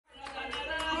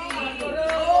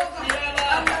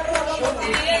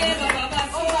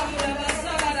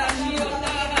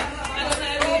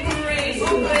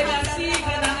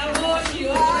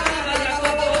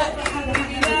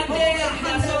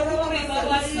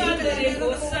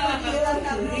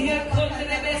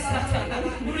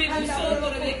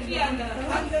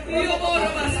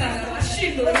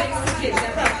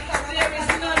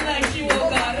none like you, oh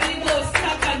God.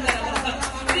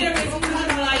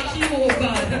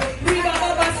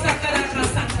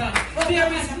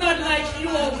 There is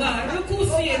none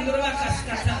like you, oh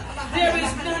God. There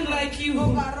is none like you,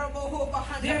 oh God.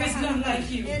 There is none like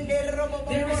you. There is none like you.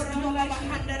 There is none like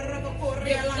you.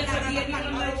 There will never be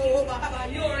anyone like you.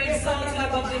 You are exalted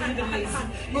above the heavens.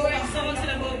 You are exalted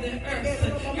above the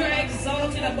earth. You are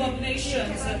exalted above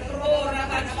nations. Oh,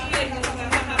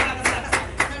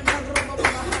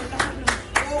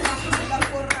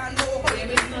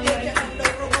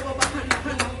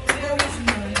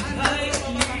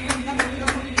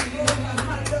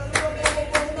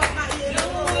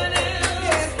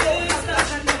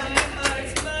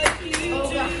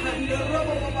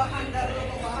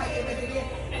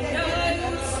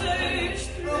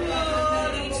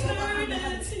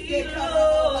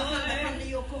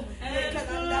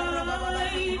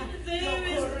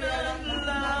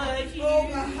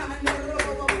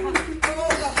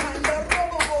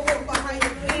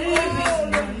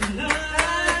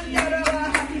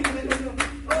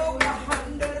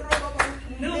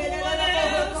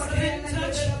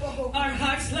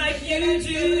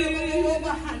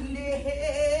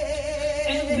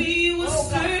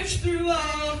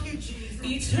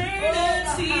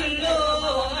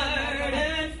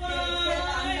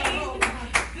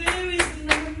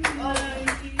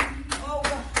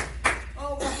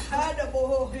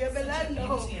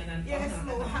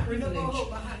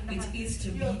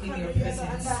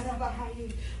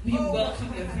 we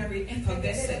welcome your very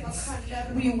effervescence.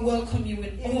 We welcome you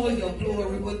in all your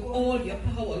glory, with all your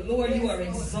power. Lord, you are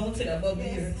exalted above the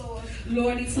earth.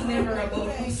 Lord, it's never about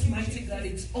us, mighty God.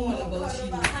 It's all about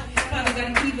you. Father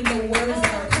God, even the words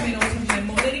that are coming out of my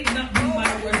mouth, let it not be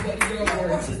my words, but your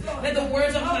words. Let the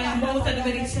words of my mouth and the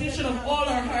meditation of all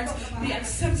our hearts be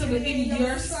acceptable in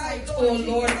your sight, O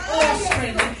Lord, our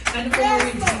strength and our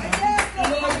redeemer.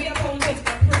 Lord, we count it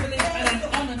a privilege and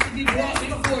an honor to be brought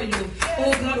before you,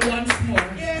 oh God, once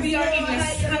more. We are in your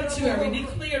sanctuary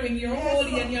declaring your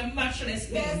holy and your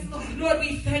matchless name. Lord,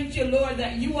 we thank you, Lord,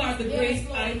 that you are the great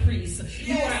high priest.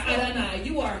 You are Adonai.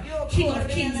 You are King of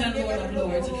kings and Lord of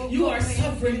lords. You are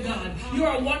sovereign God. You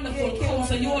are wonderful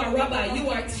counselor. You are rabbi. You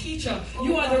are teacher.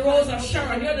 You are the rose of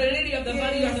Sharon. You're the lily of the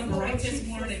valley. You're the brightest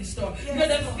morning star. You're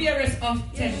the fairest of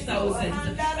 10,000.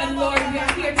 And Lord, we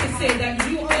are here to say that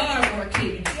you are our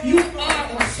King. You are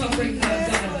our sovereign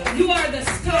God. You are the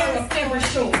star of every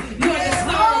show. You are the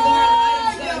star of our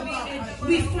lives.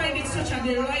 We find it such a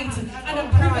delight and a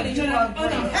privilege and an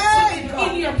honor to be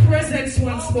in your presence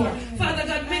once more. Father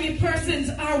God, many persons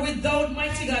are without,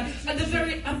 mighty God, and the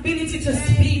very ability to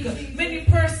speak. Many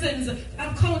persons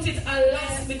have counted a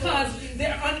loss because they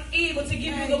are unable to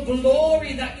give you the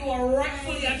glory that you are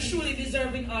rightfully and truly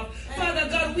deserving of. Father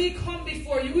God, we come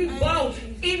before you. We bow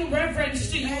in reverence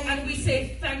to you and we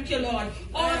say thank you, Lord.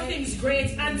 All things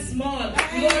great and small,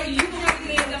 Lord, you have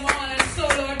made them all. And so,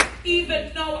 Lord,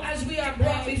 even now as we are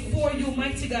brought before you,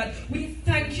 mighty God, we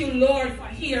thank you, Lord, for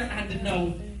here and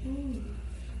now.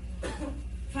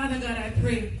 Father God, I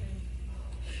pray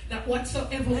that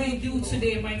whatsoever we do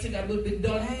today, mighty God, will be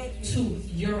done to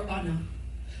your honor.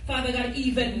 Father God,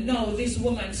 even now, this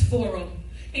woman's forum,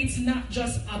 it's not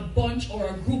just a bunch or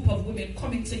a group of women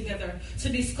coming together to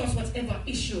discuss whatever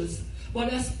issues,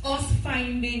 but it's us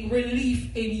finding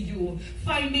relief in you,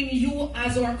 finding you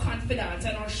as our confidant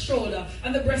and our shoulder,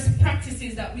 and the best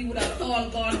practices that we would have all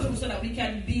gone through so that we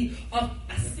can be of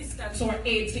assistance or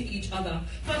aid to each other.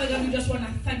 Father God, we just want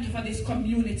to thank you for this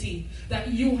community that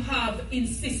you have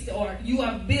you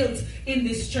have built in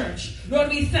this church. Lord,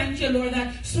 we thank you, Lord,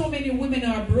 that so many women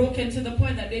are broken to the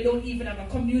point that they don't even have a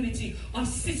community of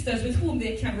sisters with whom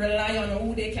they can rely on or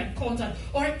who they can count on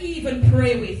or even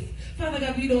pray with. Father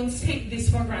God, we don't take this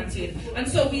for granted. And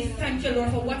so we thank you,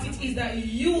 Lord, for what it is that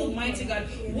you, mighty God,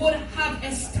 would have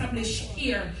established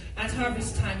here at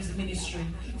Harvest Times Ministry.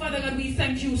 Father God, we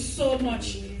thank you so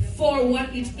much for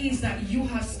what it is that you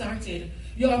have started.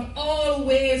 You have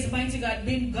always, mighty God,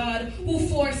 been God who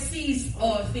foresees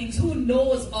all things, who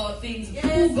knows all things,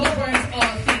 who governs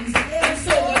all things. And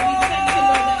so, God, we thank you,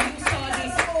 Lord, that you saw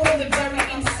this from the very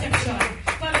inception.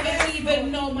 Father God,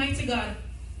 even now, mighty God,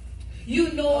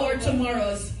 you know our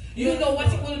tomorrows. You know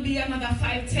what it will be another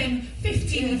 5, 10,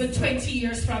 15, even 20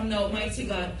 years from now, mighty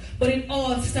God. But it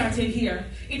all started here.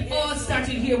 It all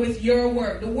started here with your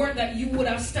work. The work that you would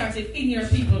have started in your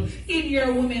people, in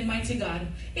your women, mighty God.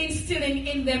 Instilling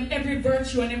in them every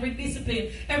virtue and every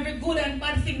discipline, every good and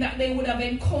bad thing that they would have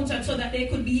encountered so that they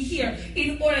could be here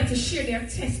in order to share their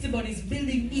testimonies,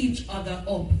 building each other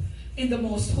up in the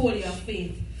most holy of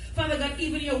faith. Father God,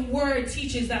 even your word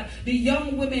teaches that the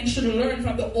young women should learn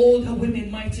from the older women,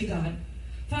 mighty God.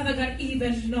 Father God,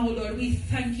 even now, Lord, we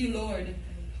thank you, Lord,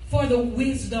 for the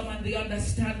wisdom and the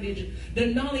understanding, the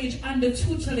knowledge and the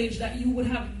tutelage that you would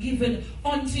have given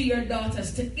unto your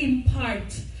daughters to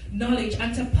impart knowledge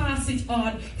and to pass it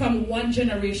on from one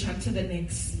generation to the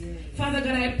next. Father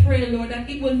God, I pray, Lord, that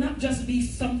it will not just be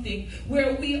something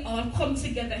where we all come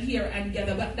together here and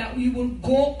gather, but that we will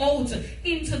go out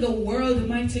into the world,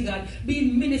 mighty God,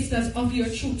 being ministers of your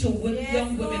truth to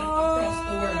young women across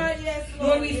the world.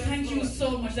 Lord, we thank you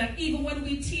so much that even when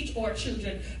we teach our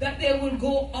children, that they will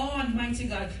go on, mighty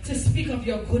God, to speak of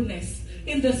your goodness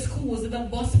in the schools, in the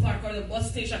bus park or the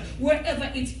bus station, wherever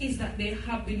it is that they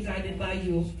have been guided by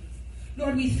you.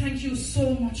 Lord, we thank you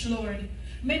so much, Lord.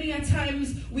 Many a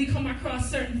times we come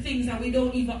across certain things that we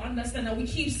don't even understand, and we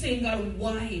keep saying, God,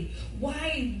 why?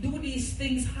 Why do these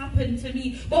things happen to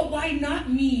me? But why not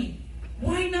me?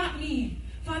 Why not me?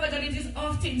 Father God, it is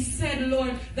often said,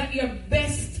 Lord, that your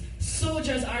best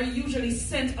soldiers are usually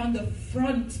sent on the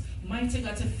front, mighty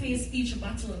God, to face each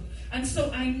battle. And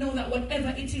so I know that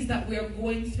whatever it is that we're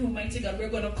going through, mighty God, we're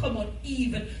going to come out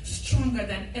even stronger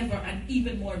than ever and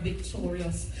even more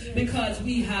victorious, because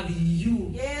we have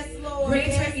you. Yes, Lord.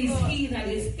 Greater is he that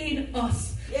is in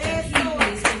us than he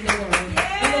that is in the world.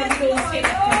 Lord, we don't take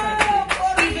it for granted.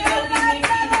 Even though we may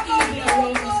feel evil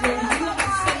around us, Lord, you have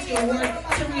sent your word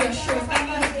to reassure us, and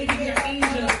you have given your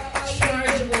angels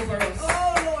charge over us.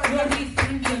 Lord, we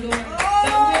thank you, Lord,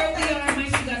 that where we are,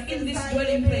 mighty God, in this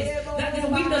dwelling place, that the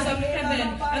windows of heaven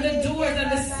and the doors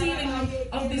and the ceiling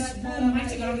of this room,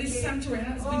 mighty God, of this sanctuary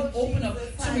has been opened up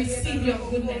to receive your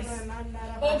goodness.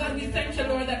 Oh God, we thank you,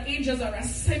 Lord, that angels are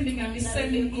ascending and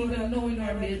descending even now in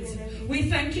our midst. We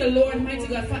thank you, Lord, mighty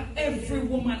God, for every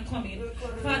woman coming.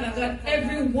 Father God,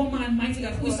 every woman, mighty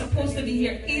God, who is supposed to be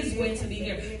here, is going to be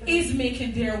here, is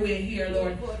making their way here,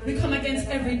 Lord. We come against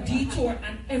every detour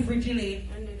and every delay.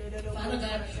 Father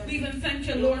God, we even thank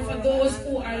you, Lord, for those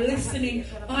who are listening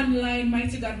online,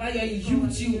 mighty God, via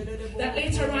YouTube, that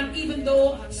later on, even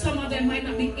though some of them might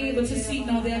not be able to see it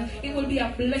now, it will be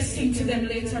a blessing to them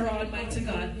later on, mighty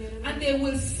God, and they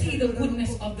will see the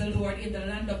goodness of the Lord in the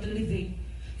land of the living.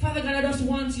 Father God, I just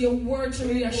want your word to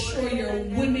reassure your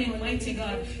women, mighty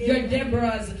God, your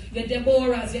Deborahs, your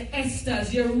Deborahs, your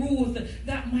Esthers, your Ruth,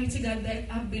 that mighty God, that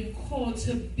have been called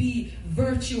to be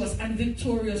virtuous and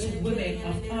victorious women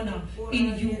of honor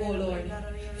in you, O Lord.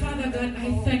 Father God,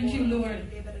 I thank you, Lord.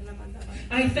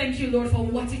 I thank you, Lord, for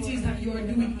what it is that you are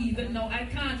doing even now. I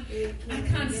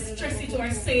can't stress it or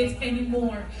say it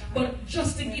anymore, but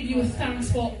just to give you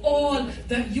thanks for all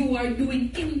that you are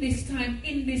doing in this time,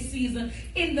 in this season,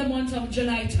 in the month of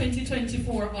July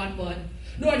 2024 onward.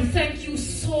 Lord, thank you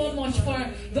so much for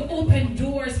the open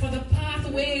doors, for the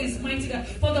pathways, mighty God,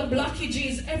 for the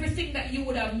blockages, everything that you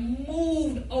would have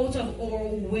moved out of our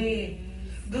way.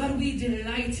 God, we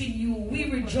delight in you. We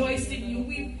rejoice in you.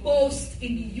 We boast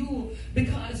in you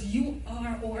because you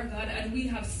are our God and we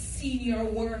have seen your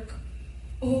work.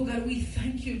 Oh God, we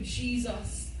thank you,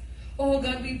 Jesus. Oh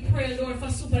God, we pray, Lord, for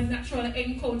supernatural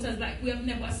encounters like we have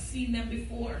never seen them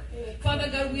before. Father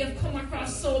God, we have come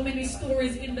across so many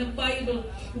stories in the Bible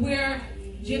where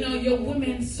your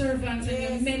women servants and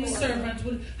your men servants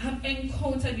would have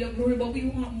encountered your glory, but we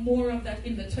want more of that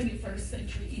in the 21st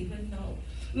century even now.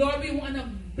 Lord, we want to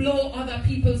blow other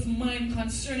people's mind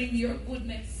concerning your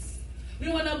goodness. We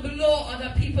want to blow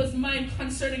other people's mind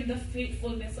concerning the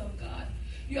faithfulness of God.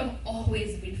 You have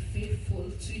always been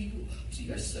faithful to you, to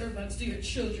your servants, to your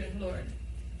children, Lord.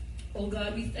 Oh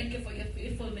God, we thank you for your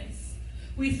faithfulness.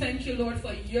 We thank you, Lord,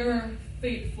 for your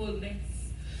faithfulness.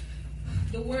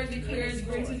 The word declares,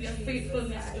 great is your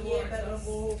faithfulness towards us.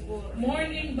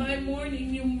 Morning by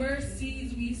morning, new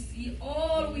mercies we see.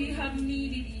 All we have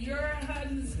needed, your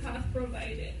hands have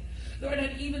provided. Lord,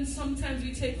 and even sometimes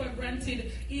we take for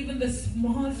granted even the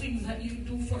small things that you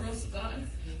do for us, God.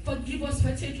 Forgive us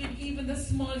for taking even the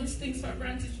smallest things for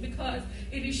granted, because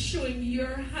it is showing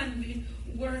your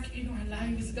handiwork in our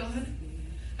lives, God.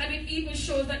 And it even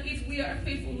shows that if we are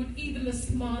faithful with even the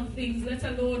small things, let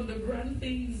alone the grand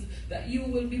things, that you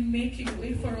will be making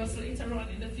way for us later on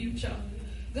in the future.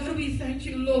 God, we thank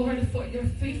you, Lord, for your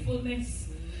faithfulness.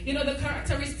 You know, the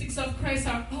characteristics of Christ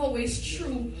are always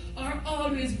true, are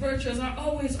always virtuous, are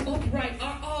always upright,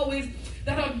 are always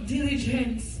that of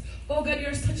diligence. Oh God,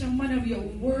 you're such a man of your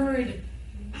word.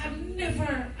 I have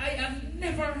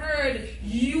never heard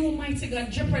you, mighty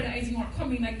God, jeopardizing or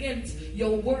coming against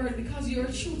your word, because you're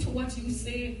true to what you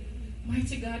say.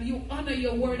 Mighty God, you honor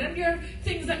your word. And there are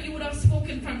things that you would have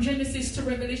spoken from Genesis to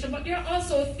Revelation, but there are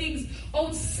also things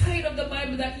outside of the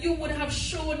Bible that you would have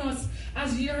shown us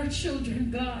as your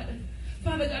children, God.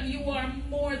 Father God, you are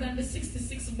more than the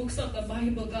 66 books of the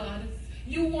Bible, God.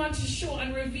 You want to show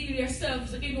and reveal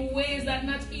yourselves in ways that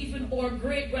not even our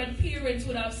great-grandparents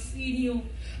would have seen you.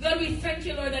 God, we thank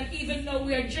you, Lord, that even though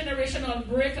we are generational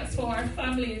breakers for our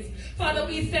families, Father,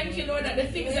 we thank you, Lord, that the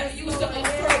things that used to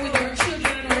occur with our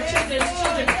children and our children's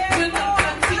children will not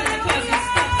continue because it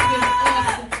stops with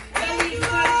us. God, we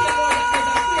thank you, Lord, that there's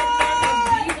a clear mark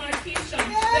of demarcation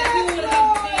that you will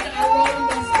have made around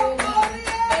us, oh God.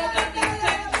 Oh God, we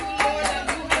thank you, Lord, that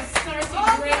you have started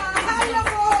great things,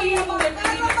 even when we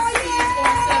didn't see it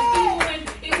ourselves, even when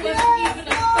it wasn't even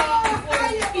a thought before,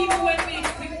 even when we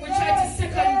tried to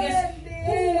second guess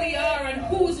who we are and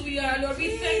whose we are, Lord. We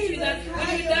thank you that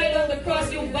when you died on the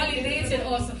cross, you validated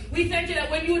us. We thank you that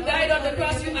when you died on the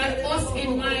cross, you had us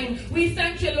in mind. We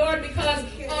thank you, Lord, because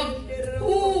of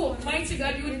who, mighty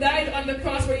God, you died on the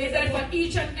cross, where you died for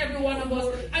each and every one of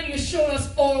us, and you showed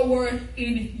us our worth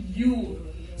in you.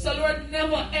 So, Lord,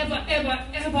 never, ever, ever,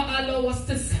 ever allow us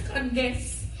to second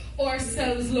guess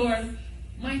ourselves, Lord.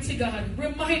 Mighty God,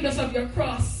 remind us of your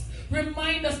cross.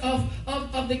 Remind us of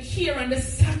the care and the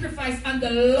sacrifice and the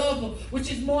love,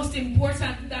 which is most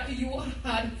important, that you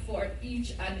had for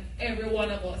each and every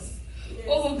one of us.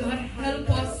 Oh God, help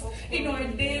us in our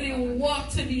daily walk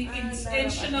to be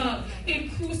intentional in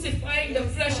crucifying the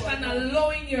flesh and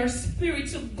allowing your spirit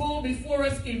to go before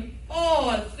us in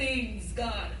all things,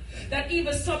 God. That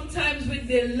even sometimes with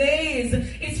delays,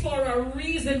 it's for a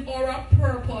reason or a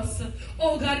purpose.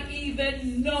 Oh God,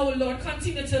 even now, Lord,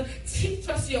 continue to teach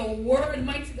us your word,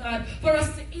 mighty God, for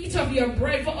us to eat of your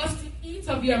bread, for us to eat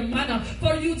of your manna,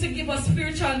 for you to give us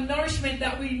spiritual nourishment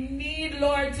that we need,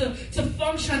 Lord, to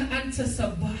function and to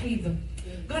survive.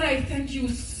 God, I thank you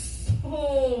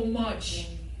so much.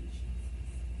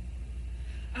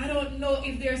 I don't know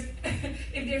if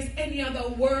there's any other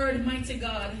word, mighty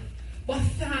God, but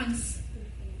thanks,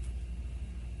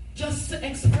 just to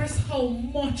express how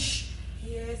much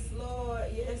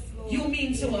you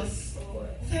mean to us.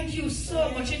 Thank you so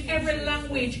much in every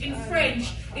language, in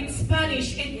French, in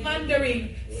Spanish, in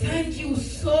Mandarin. Thank you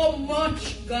so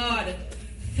much, God.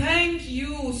 Thank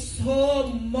you so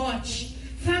much.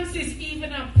 Thanks is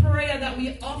even a prayer that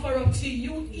we offer up to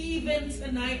you even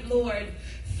tonight, Lord.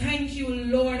 Thank you,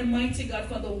 Lord, mighty God,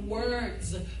 for the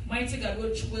words, mighty God,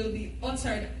 which will be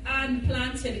uttered and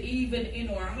planted even in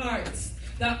our hearts.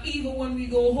 That even when we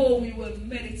go home, we will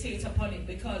meditate upon it,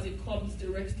 because it comes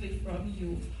directly from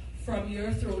you, from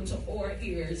your throne to our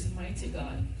ears, mighty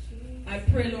God. I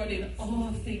pray, Lord, in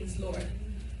all things, Lord,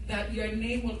 that your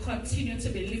name will continue to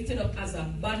be lifted up as a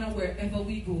banner wherever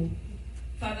we go.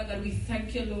 Father God, we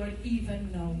thank you, Lord,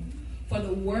 even now, for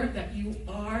the work that you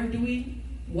are doing,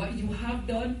 what you have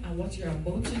done, and what you're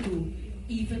about to do,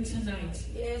 even tonight.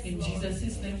 In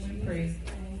Jesus' name we pray.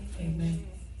 Amen.